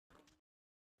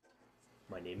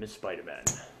My name is Spider-Man.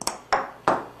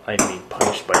 I am being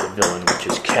punished by the villain, which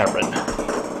is Cameron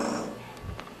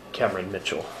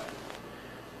Mitchell.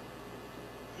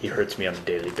 He hurts me on a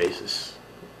daily basis,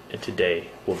 and today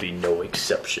will be no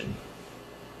exception.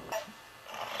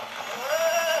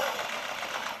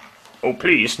 Oh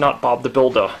please, not Bob the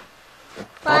Builder.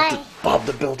 Bob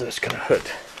the Builder is gonna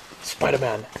hurt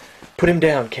Spider-Man. Put him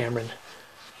down, Cameron.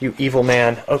 You evil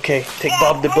man. Okay, take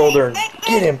Bob the Builder and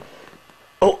get him.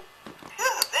 Oh.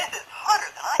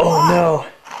 Oh no.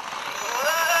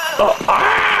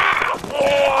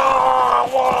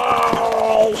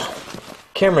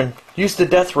 Cameron, use the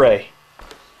death ray.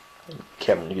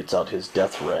 Cameron gets out his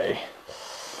death ray.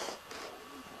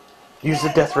 Use the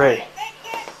death ray.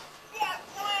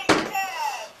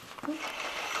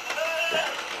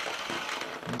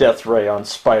 Death ray on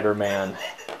Spider-Man.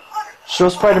 Show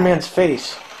Spider-Man's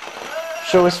face.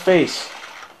 Show his face.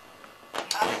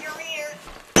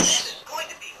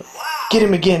 Get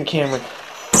him again, Cameron.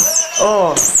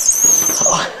 Oh.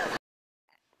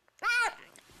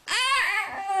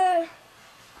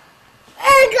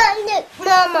 I'm gonna look,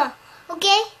 Mama.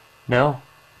 Okay? No.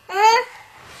 Uh-huh.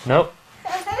 Nope.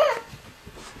 Uh-huh.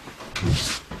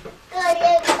 Gonna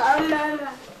look on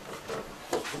Mama.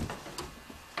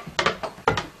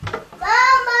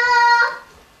 Mama!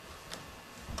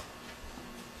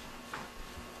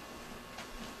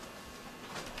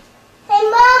 Hey,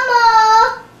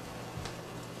 Mama!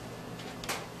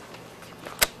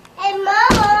 Hey,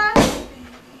 Mama!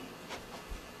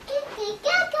 Kiki,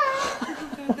 Kaka!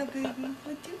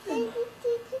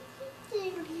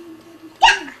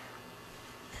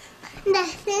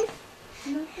 Nothing.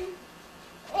 Am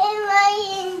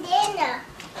I in dinner?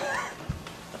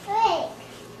 Wait.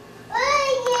 Oh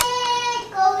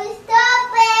yeah! Go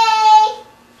stop it!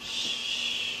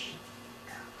 Shh.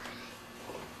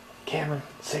 Cameron,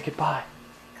 say goodbye.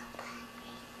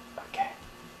 Okay.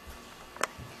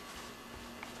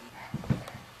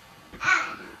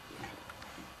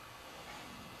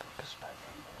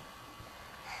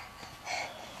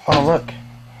 Oh look.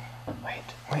 Wait.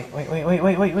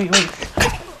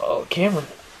 Oh, Cameron.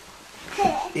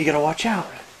 You gotta watch out.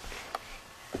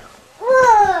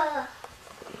 Whoa!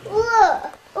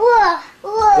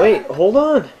 Wait, hold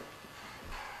on.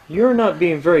 You're not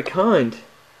being very kind.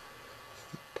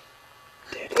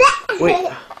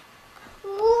 Wait.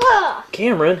 Whoa!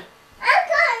 Cameron.